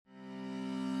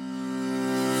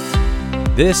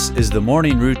This is the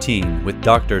Morning Routine with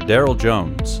Dr. Daryl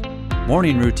Jones.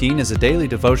 Morning Routine is a daily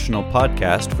devotional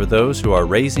podcast for those who are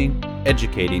raising,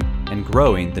 educating, and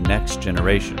growing the next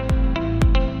generation.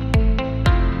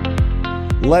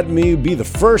 Let me be the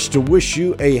first to wish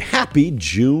you a happy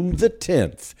June the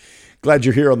 10th. Glad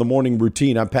you're here on the Morning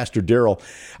Routine. I'm Pastor Daryl.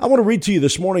 I want to read to you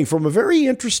this morning from a very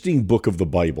interesting book of the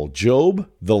Bible, Job,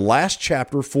 the last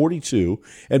chapter, 42,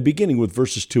 and beginning with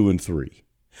verses 2 and 3.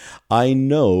 I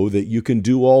know that you can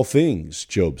do all things,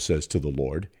 Job says to the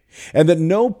Lord, and that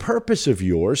no purpose of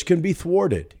yours can be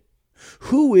thwarted.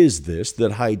 Who is this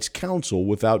that hides counsel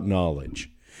without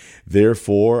knowledge?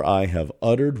 Therefore I have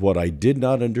uttered what I did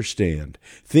not understand,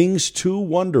 things too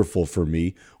wonderful for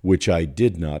me, which I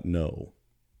did not know.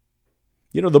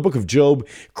 You know, the book of Job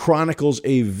chronicles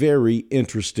a very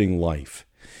interesting life.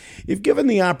 If given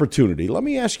the opportunity, let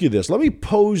me ask you this. Let me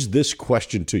pose this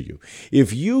question to you.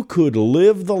 If you could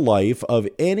live the life of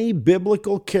any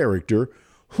biblical character,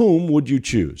 whom would you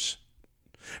choose?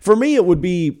 For me, it would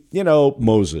be,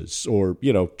 Moses or,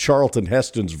 Charlton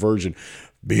Heston's version,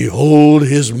 "Behold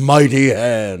his mighty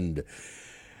hand."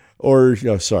 Or,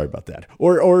 sorry about that.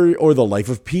 Or the life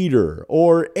of Peter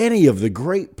or any of the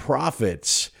great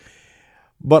prophets.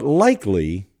 But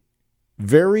likely,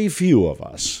 very few of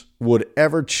us would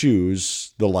ever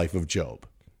choose the life of Job.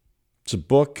 It's a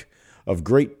book of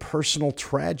great personal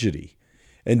tragedy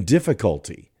and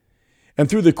difficulty. And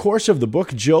through the course of the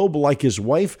book, Job, like his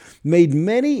wife, made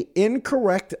many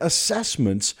incorrect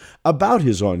assessments about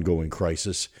his ongoing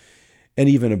crisis and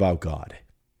even about God.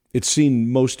 It's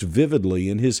seen most vividly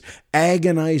in his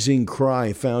agonizing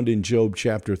cry found in Job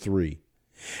chapter 3.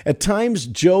 At times,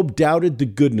 Job doubted the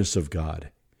goodness of God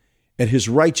and his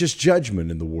righteous judgment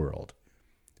in the world.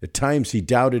 At times, he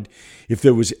doubted if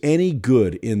there was any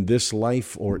good in this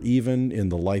life or even in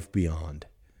the life beyond.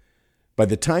 By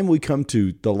the time we come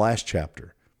to the last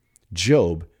chapter,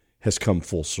 Job has come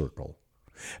full circle,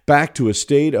 back to a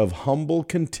state of humble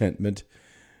contentment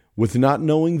with not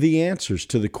knowing the answers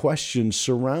to the questions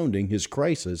surrounding his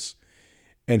crisis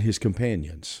and his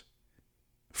companions.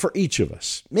 For each of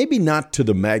us, maybe not to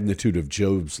the magnitude of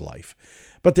Job's life,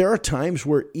 but there are times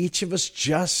where each of us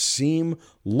just seem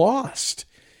lost.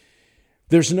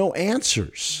 There's no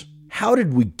answers. How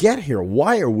did we get here?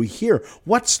 Why are we here?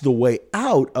 What's the way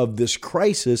out of this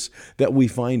crisis that we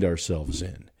find ourselves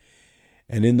in?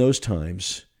 And in those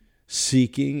times,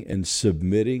 seeking and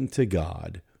submitting to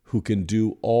God, who can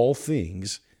do all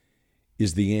things,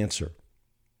 is the answer.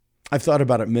 I've thought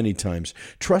about it many times.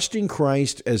 Trusting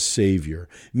Christ as Savior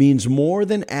means more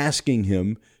than asking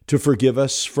Him to forgive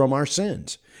us from our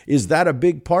sins. Is that a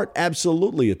big part?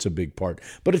 Absolutely, it's a big part.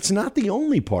 But it's not the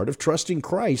only part of trusting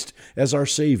Christ as our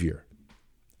Savior,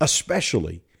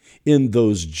 especially in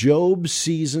those Job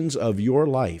seasons of your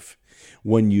life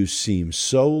when you seem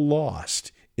so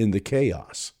lost in the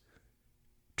chaos.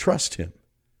 Trust Him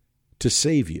to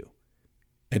save you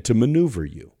and to maneuver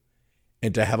you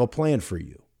and to have a plan for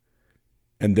you,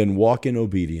 and then walk in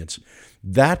obedience.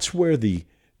 That's where the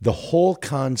whole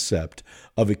concept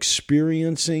of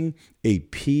experiencing a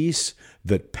peace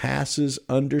that passes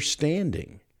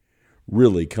understanding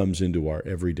really comes into our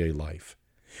everyday life.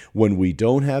 When we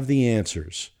don't have the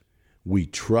answers, we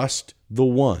trust the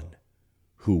one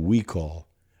who we call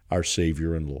our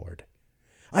Savior and Lord.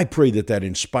 I pray that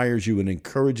inspires you and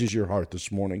encourages your heart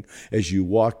this morning as you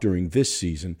walk during this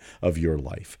season of your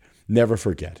life. Never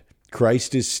forget,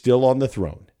 Christ is still on the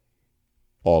throne.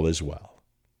 All is well.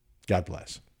 God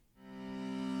bless.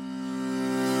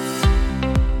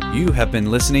 You have been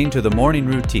listening to the Morning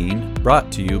Routine, brought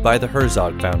to you by the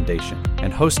Herzog Foundation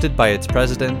and hosted by its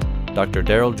president, Dr.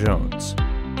 Daryl Jones.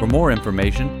 For more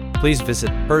information, please visit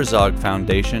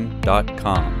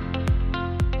herzogfoundation.com.